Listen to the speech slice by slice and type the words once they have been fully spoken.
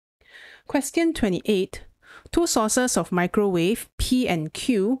Question 28. Two sources of microwave, P and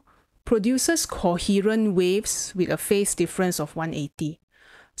Q, produces coherent waves with a phase difference of 180.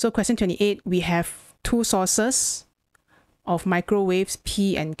 So question 28, we have two sources of microwaves,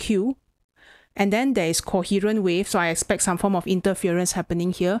 P and Q. And then there is coherent wave, so I expect some form of interference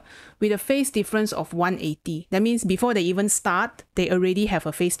happening here with a phase difference of 180. That means before they even start, they already have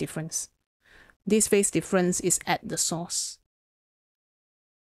a phase difference. This phase difference is at the source.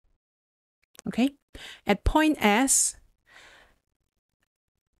 Okay, at point S,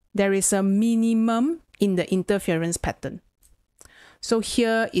 there is a minimum in the interference pattern. So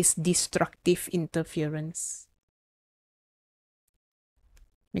here is destructive interference,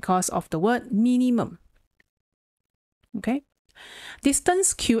 because of the word minimum. Okay.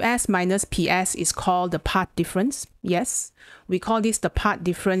 Distance QS minus PS is called the path difference. Yes, we call this the path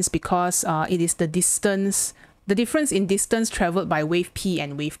difference because it is the distance, the difference in distance traveled by wave P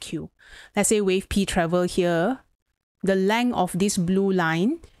and wave Q. Let's say wave P travel here. The length of this blue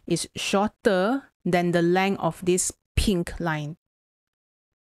line is shorter than the length of this pink line.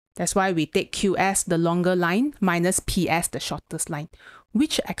 That's why we take QS, the longer line, minus PS, the shortest line.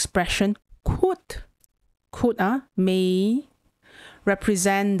 Which expression may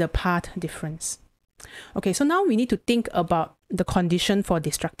represent the path difference? Okay, so now we need to think about the condition for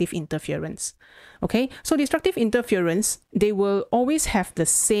destructive interference. Okay, so destructive interference, they will always have the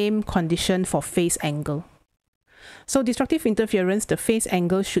same condition for phase angle. So destructive interference, the phase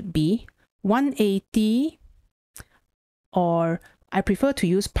angle should be 180, or I prefer to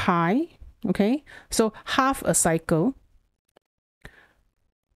use pi. Okay, so half a cycle.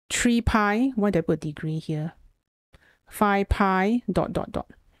 3 pi, why did I put degree here? 5 pi, ...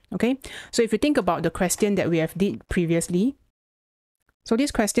 Okay, so if you think about the question that we have did previously, so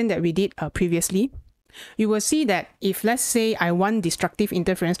this question that we did previously, you will see that if, let's say, I want destructive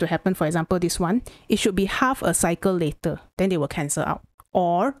interference to happen, for example, this one, it should be half a cycle later, then they will cancel out.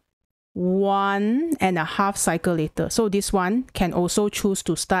 Or 1.5 cycle later. So this one can also choose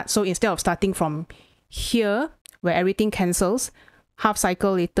to start. So instead of starting from here, where everything cancels, half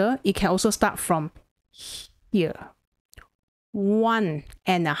cycle later, it can also start from here.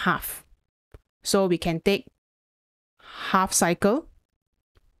 1.5. So we can take half cycle,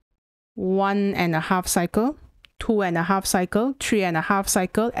 1.5 cycle, 2.5 cycle, 3.5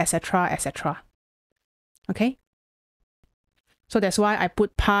 cycle, etc., etc. Okay? So that's why I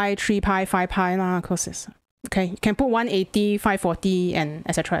put pi, 3 pi, 5 pi lah, because it's okay. You can put 180, 540, and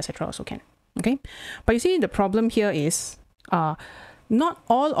etc., etc. also can. Okay? But you see, the problem here is not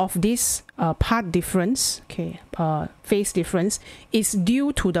all of this path difference, okay, phase difference, is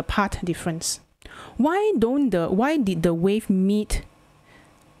due to the path difference. Why did the wave meet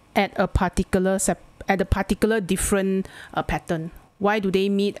at a particular different pattern? Why do they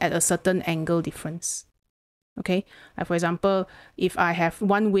meet at a certain angle difference? Okay, for example, if I have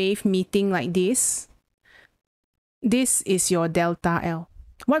one wave meeting like this, this is your delta L.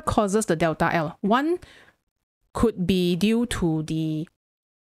 What causes the delta L? One could be due to the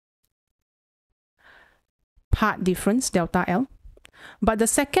path difference, delta L. But the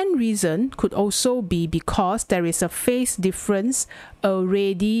second reason could also be because there is a phase difference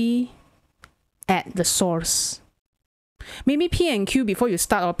already at the source. Maybe P and Q before you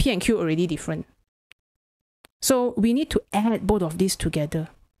start, or P and Q already different. So we need to add both of these together.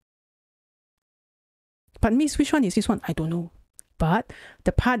 But miss, which one is this one? I don't know. But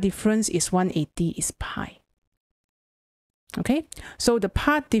the path difference is 180 is pi. Okay, so the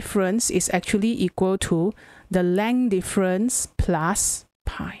path difference is actually equal to the length difference plus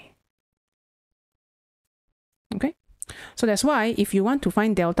pi. Okay, so that's why if you want to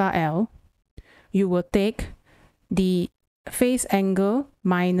find delta L, you will take the phase angle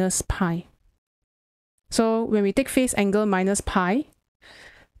minus pi. So when we take phase angle minus pi,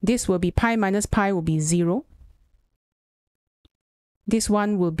 this will be pi minus pi will be 0. This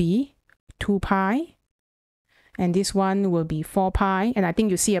one will be 2 pi. And this one will be 4 pi. And I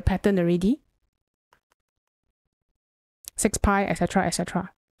think you see a pattern already. 6 pi, etc.,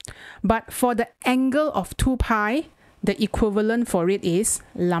 etc. But for the angle of 2 pi, the equivalent for it is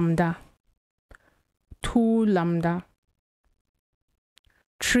lambda. 2 lambda.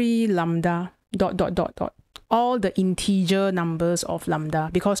 3 lambda. ... All the integer numbers of lambda,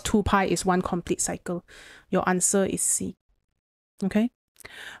 because 2 pi is one complete cycle. Your answer is C. Okay,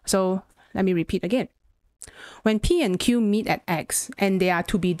 so let me repeat again. When P and Q meet at X and they are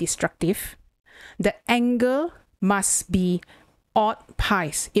to be destructive, the angle must be odd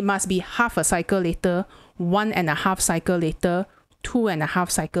pi's. It must be half a cycle later, 1.5 cycle later,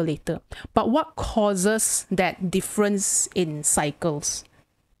 2.5 cycle later. But what causes that difference in cycles?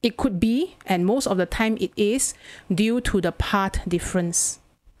 It could be, and most of the time it is, due to the path difference.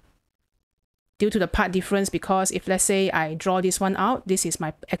 Due to the path difference, because if let's say I draw this one out, this is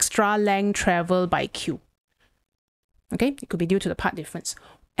my extra length traveled by Q. Okay, it could be due to the path difference.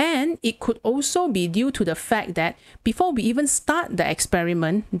 And it could also be due to the fact that before we even start the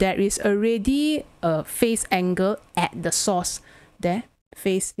experiment, there is already a phase angle at the source. There,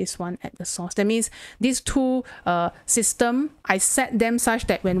 phase this one at the source. That means these two system, I set them such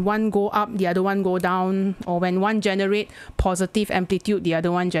that when one go up, the other one go down, or when one generate positive amplitude, the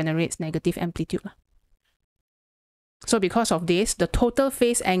other one generates negative amplitude. So because of this, the total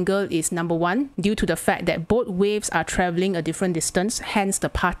phase angle is number one, due to the fact that both waves are traveling a different distance, hence the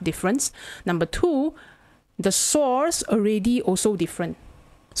path difference. Number two, the source already also different.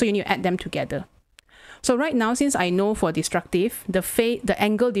 So you need to add them together. So right now, since I know for destructive, the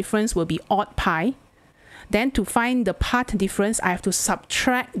angle difference will be odd pi. Then to find the path difference, I have to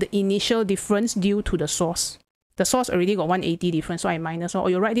subtract the initial difference due to the source. The source already got 180 difference, so I minus, or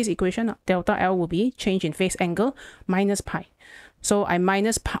you write this equation, delta L will be change in phase angle minus pi. So I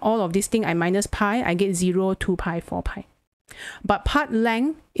minus pi, all of this thing, I minus pi, I get 0, 2 pi, 4 pi. But path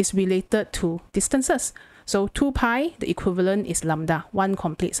length is related to distances. So 2 pi, the equivalent is lambda, one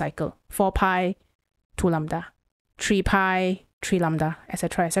complete cycle. 4 pi, 2 lambda. 3 pi, 3 lambda,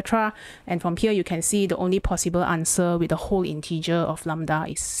 etc., etc. And from here, you can see the only possible answer with the whole integer of lambda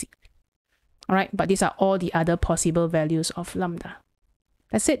is C. All right, but these are all the other possible values of lambda.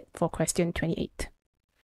 That's it for question 28.